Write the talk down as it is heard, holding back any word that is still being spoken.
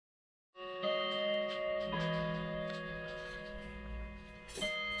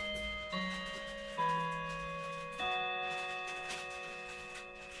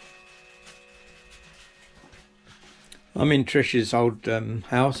I'm in Trish's old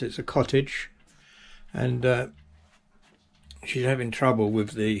house. It's a cottage, and she's having trouble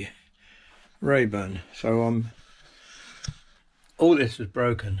with the Rayburn. So all this was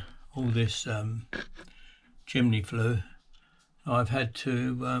broken. All this chimney flue. I've had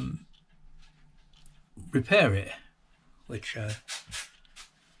to repair it, which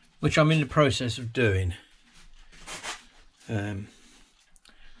I'm in the process of doing.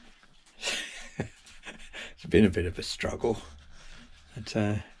 It's been a bit of a struggle, but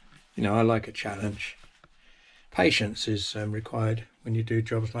you know, I like a challenge. Patience is required when you do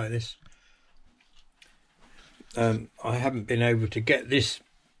jobs like this. I haven't been able to get this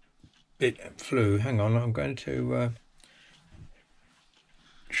bit of flue. Hang on, I'm going to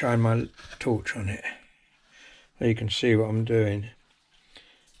shine my torch on it so you can see what I'm doing.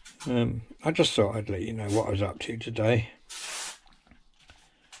 I just thought I'd let you know what I was up to today.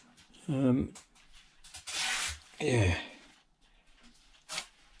 Yeah,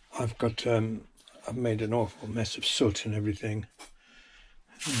 I've made an awful mess of soot and everything,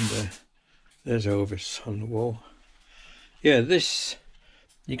 and there's Elvis on the wall. Yeah, this,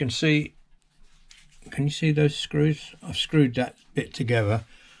 you can see, can you see those screws? I've screwed that bit together.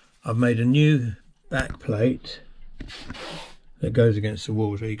 I've made a new back plate that goes against the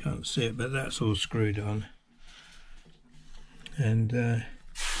wall so you can't see it, but that's all screwed on. And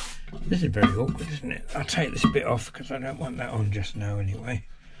this is very awkward, isn't it? I'll take this bit off because I don't want that on just now anyway.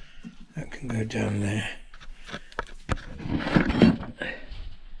 That can go down there.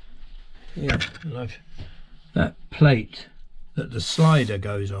 Yeah, and that plate that the slider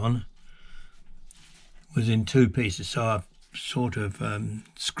goes on was in two pieces, so I've sort of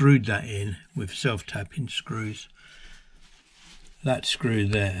screwed that in with self-tapping screws. That screw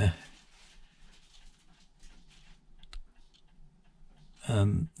there,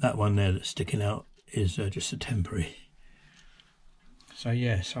 that one there that's sticking out is just a temporary. So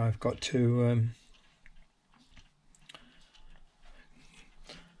yes, I've got to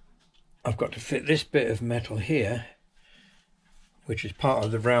fit this bit of metal here, which is part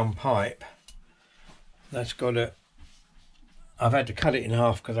of the round pipe. That's got to, I've had to cut it in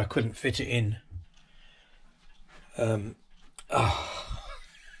half because I couldn't fit it in.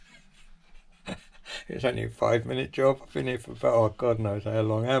 It's only a 5-minute job. I've been here for about, oh, God knows how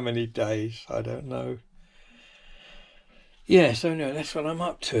long, how many days, I don't know. Yeah, so no, that's what I'm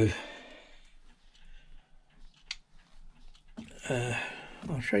up to.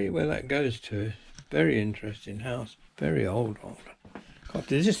 I'll show you where that goes to. Very interesting house, very old. God,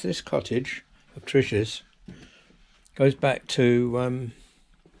 this cottage of Trish's goes back to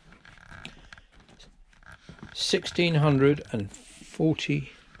 1640.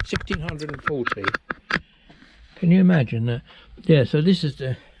 Can you imagine that? Yeah, so this is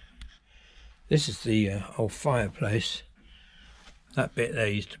the old fireplace. That bit there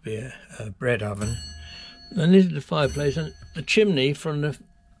used to be a bread oven, and this is the fireplace, and the chimney from the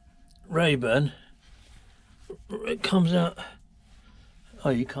Rayburn, it comes out. Oh,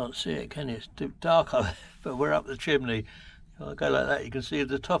 you can't see it, can you? It's too dark, but we're up the chimney. If I go like that, you can see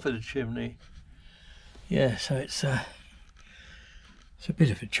the top of the chimney. Yeah, so it's a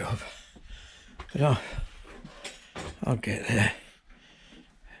bit of a job, but I'll get there.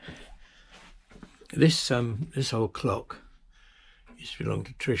 This old clock used to belong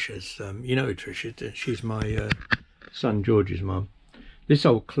to Trisha's. You know Trisha, she's my son George's mum. This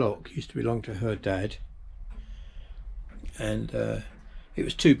old clock used to belong to her dad, and it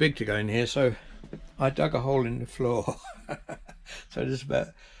was too big to go in here, so I dug a hole in the floor. So there's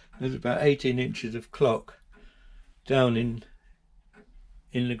about 18 inches of clock down in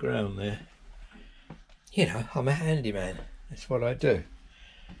the ground there. You know, I'm a handyman. That's what I do.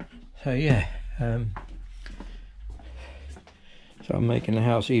 So yeah, so I'm making the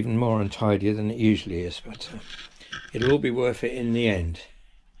house even more untidier than it usually is, but it'll all be worth it in the end.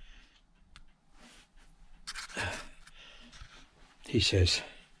 He says,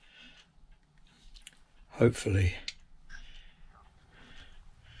 hopefully.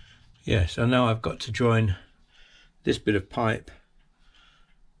 Yeah, so now I've got to join this bit of pipe,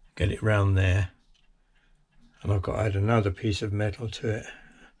 get it round there, and I've got to add another piece of metal to it.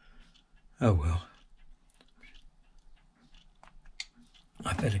 Oh well,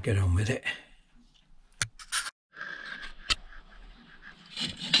 I better get on with it.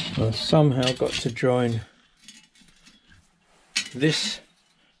 I've somehow got to join this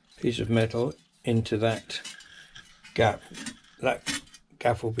piece of metal into that gap. That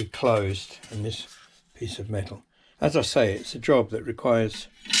gap will be closed, and this piece of metal. As I say, it's a job that requires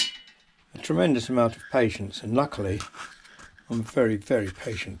a tremendous amount of patience, and luckily I'm a very, very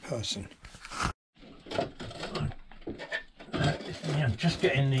patient person. just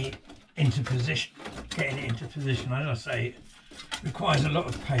getting it into position, as I say, it requires a lot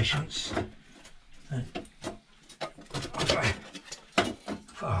of patience. And,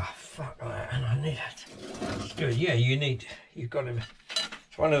 oh fuck that, and I need it. It's good. Yeah, you've got to.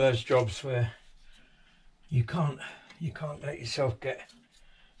 It's one of those jobs where you can't let yourself get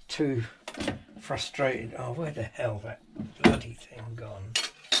too frustrated. Oh, where the hell that bloody thing gone?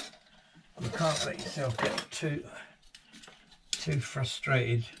 You can't let yourself get too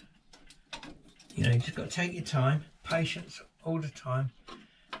frustrated. You know, you just got to take your time, patience all the time.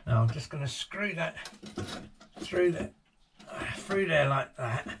 Now I'm just going to screw that through there like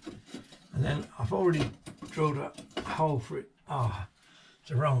that, and then I've already drilled a hole for it. Oh,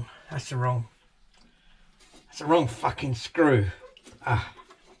 that's the wrong fucking screw. Ah.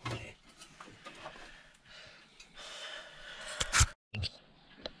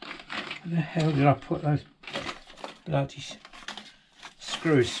 Where the hell did I put those bloody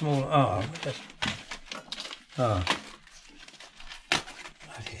screws? Small. Oh, oh.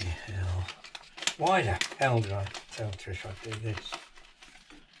 Bloody hell. Why the hell did I tell Trish I'd do this?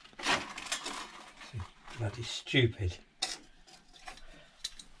 Bloody stupid.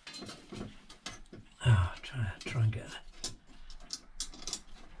 Oh, try and get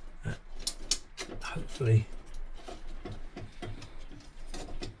that. Hopefully.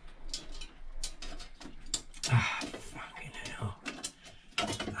 Ah, fucking hell.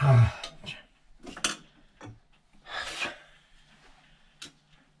 Ah.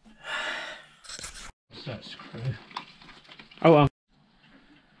 What's that screw? Oh, well.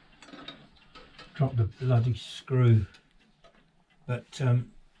 Drop the bloody screw. But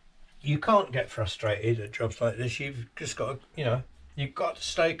you can't get frustrated at jobs like this. You've just got to, you know, you've got to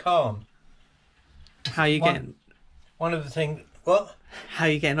stay calm. How are you getting? One of the things. What? How are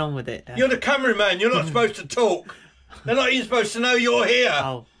you getting on with it, Dad? You're the cameraman. You're not supposed to talk. They're not even supposed to know you're here.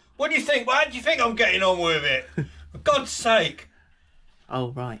 Oh. What do you think? How do you think I'm getting on with it? For God's sake.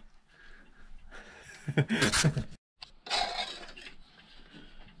 Oh, right.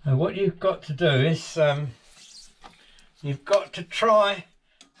 Now what you've got to do is you've got to try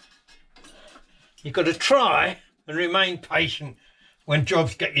and remain patient when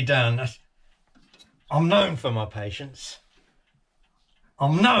jobs get you down. I'm known for my patience.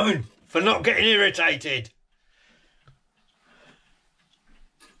 I'm known for not getting irritated.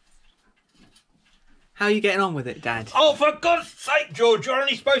 How are you getting on with it, Dad? Oh, for God's sake, George, you're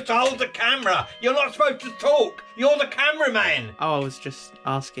only supposed to hold the camera. You're not supposed to talk. You're the cameraman. Oh, I was just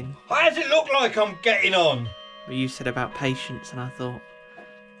asking. How does it look like I'm getting on? Well, you said about patience, and I thought...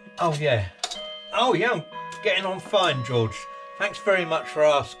 Oh, yeah. Oh, yeah, I'm getting on fine, George. Thanks very much for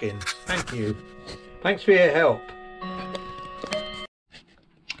asking. Thank you. Thanks for your help.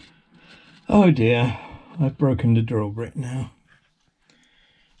 Oh, dear. I've broken the drill brick now.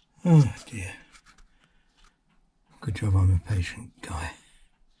 Oh, dear. Good job I'm a patient guy.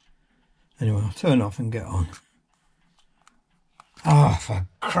 Anyway, I'll turn off and get on. Ah, oh, for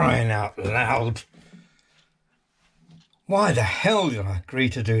crying out loud. Why the hell did I agree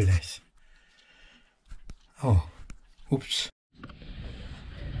to do this? Oh, oops.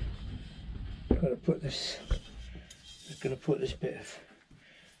 Got to put this. Just going to put this bit of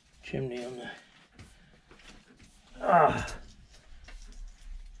chimney on there. Ah.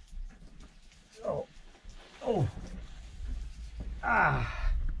 Oh. Oh.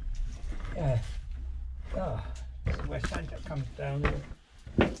 Ah. Yeah. Ah. This is where Santa comes down here.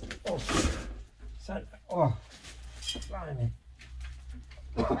 Oh. Santa. Oh. Blimey.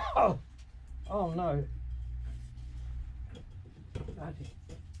 Oh. Oh no. Bloody.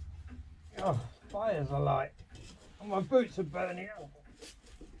 Oh, fires are light. And my boots are burning up.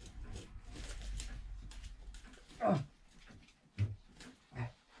 Oh.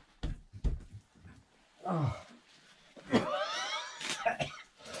 Oh. Oh.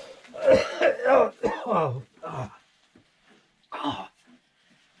 Oh. Oh. Oh.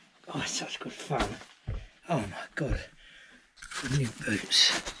 Oh, it's such good fun. Oh my God. Good new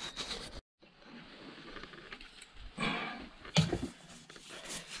boots.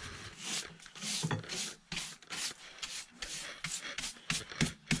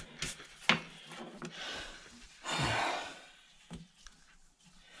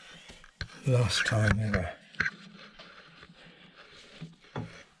 Last time ever. I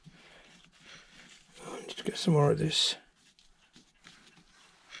need to get some more of this.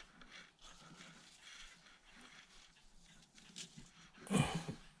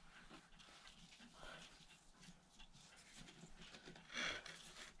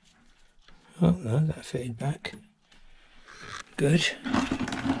 Oh no, that fitted back. Good.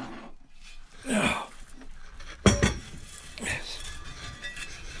 Oh. Yes.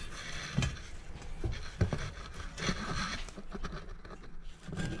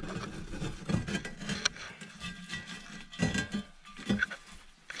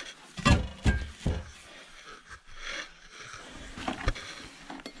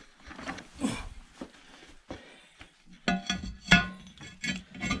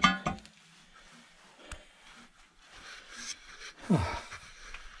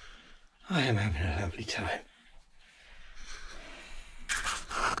 lovely time.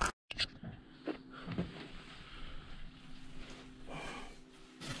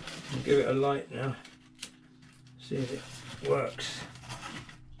 I'll give it a light now, see if it works.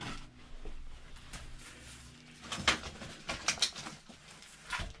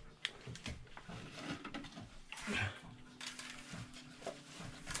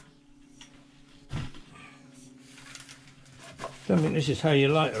 I don't think this is how you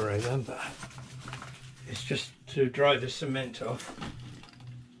light a Rayburn, but it's just to dry the cement off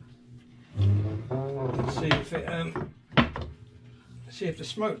and see if it see if the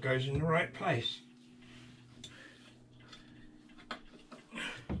smoke goes in the right place.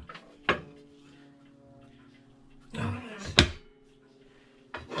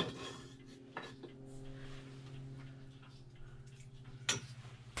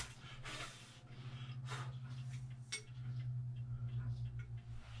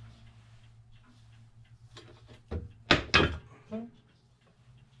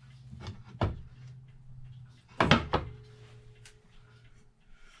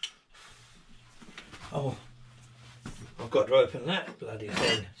 Oh, I've got to open that bloody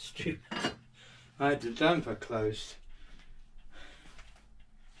thing. Stupid. I had the damper closed.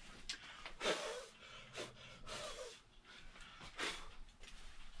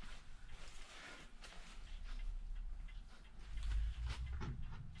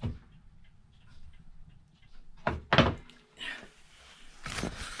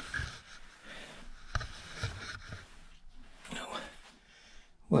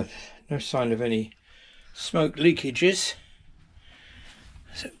 Well, no sign of any smoke leakages.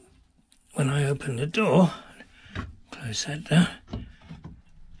 So when I open the door, close that down.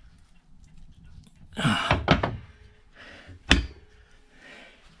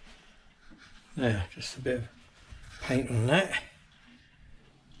 There, just a bit of paint on that.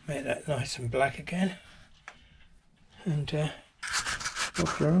 Make that nice and black again. And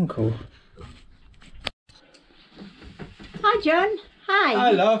off your uncle. Hi John. Hi.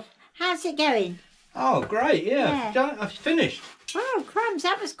 Hi love. How's it going? Oh great, yeah. I've finished. Oh crumbs,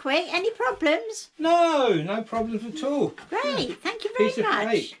 that was quick. Any problems? No problems at all. Great, thank you Piece very of much.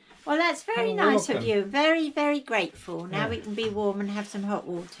 cake. Well, that's very You're nice welcome. of you. Very, very grateful. Now Yeah. we can be warm and have some hot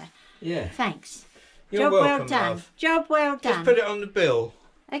water. Yeah. Thanks. You're Job welcome, well done. love. Job well done. Just put it on the bill.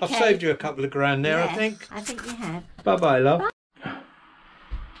 Okay. I've saved you a couple of grand there, Yeah, I think. I think you have. Bye-bye, love.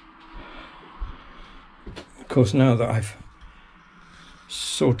 Of course, now that I've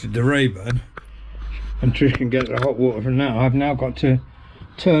sorted the Rayburn and Trish can get the hot water from now, I've now got to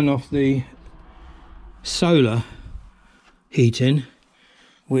turn off the solar heating,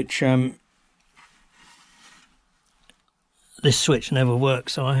 which this switch never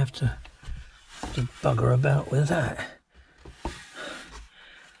works, so I have to bugger about with that.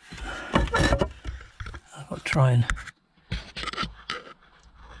 I've got to try and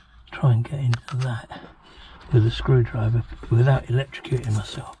get into that with a screwdriver without electrocuting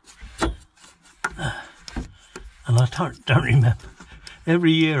myself. And I don't remember.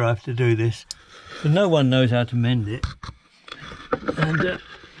 Every year I have to do this, but no one knows how to mend it. And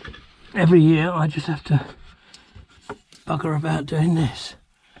every year I just have to bugger about doing this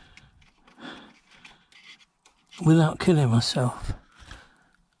without killing myself.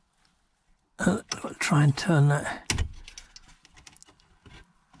 I've got to try and turn that.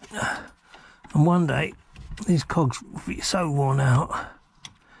 And one day these cogs will be so worn out.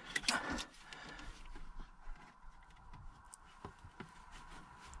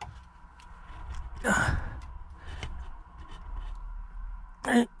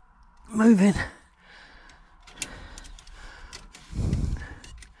 Moving.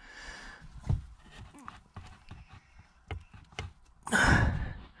 I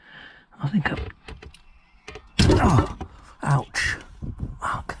think I'm... Oh, ouch.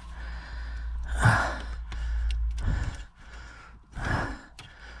 Fuck. I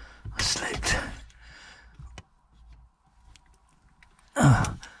slipped.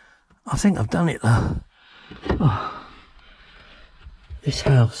 Oh, I think I've done it though. Oh. This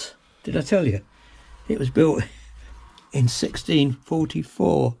house, did I tell you? It was built in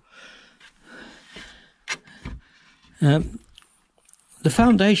 1644. The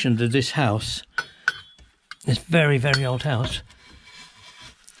foundations of this house, this very, very old house,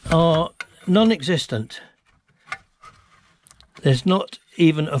 are non-existent. There's not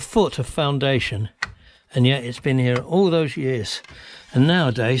even a foot of foundation, and yet it's been here all those years. And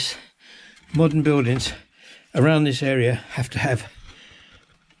nowadays, modern buildings around this area have to have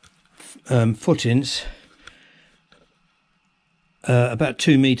footings about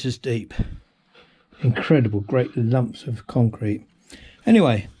 2 meters deep. Incredible, great lumps of concrete.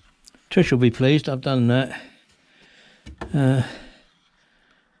 Anyway, Trish will be pleased I've done that. Now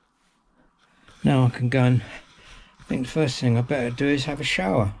I can go and, I think the first thing I better do is have a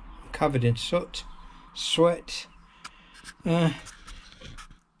shower. I'm covered in soot, sweat. It's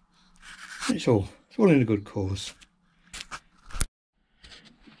all in a good cause.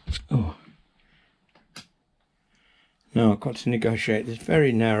 Oh. Now I've got to negotiate this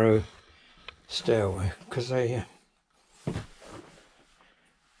very narrow stairway because they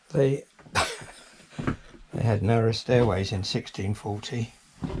had narrow stairways in 1640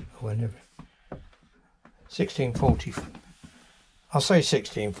 or whenever. 1640. I'll say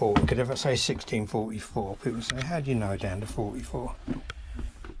 1640 because if I say 1644 people say, how do you know down to 44?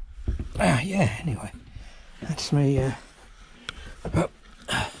 Yeah, anyway, that's me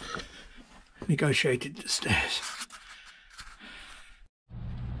negotiated the stairs.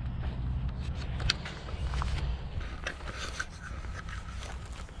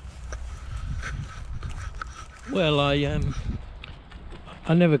 Well, I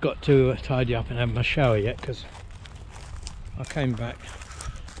never got to tidy up and have my shower yet because I came back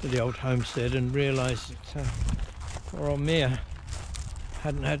to the old homestead and realised that poor old Mia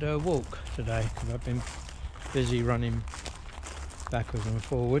hadn't had her walk today because I've been busy running backwards and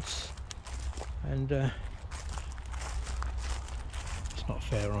forwards, and it's not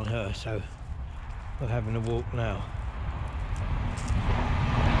fair on her, so we're having a walk now.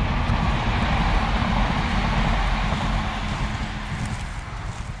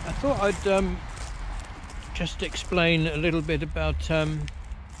 I thought I'd just explain a little bit about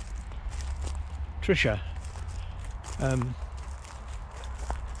Trisha.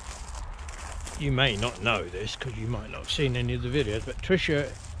 You may not know this because you might not have seen any of the videos, but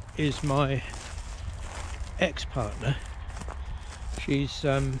Trisha is my ex-partner. She's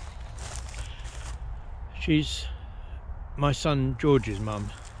my son George's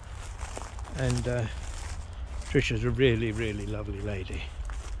mum, and Trisha's a really, really lovely lady,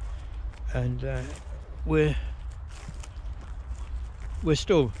 and we're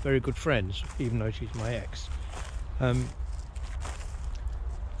still very good friends even though she's my ex.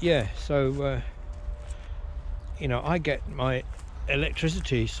 Yeah, so you know, I get my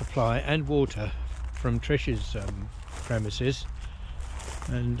electricity supply and water from Trish's premises,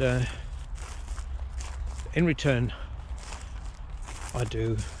 and in return I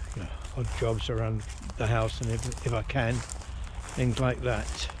do, you know, odd jobs around the house, and if I can, things like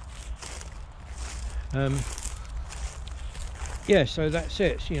that. Yeah, so that's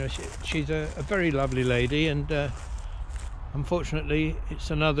it. You know, she's a very lovely lady, and unfortunately it's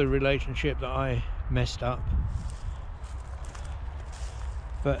another relationship that I messed up,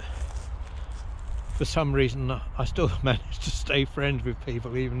 but for some reason I still managed to stay friends with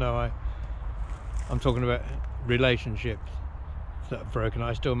people, even though I'm talking about relationships that are broken.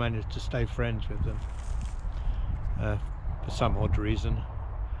 I still managed to stay friends with them for some odd reason,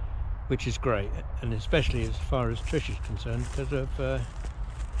 which is great, and especially as far as Trish is concerned, because of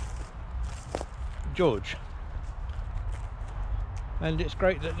George. And it's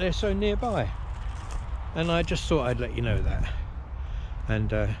great that they're so nearby, and I just thought I'd let you know that.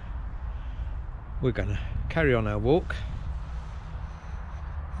 And we're gonna carry on our walk,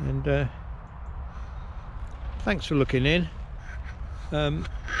 and thanks for looking in.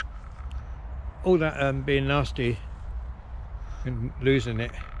 All that being nasty and losing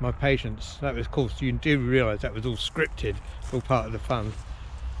it, my patience, that was, of course, you do realise that was all scripted, all part of the fun.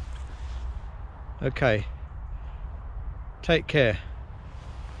 Okay, take care,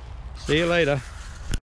 see you later.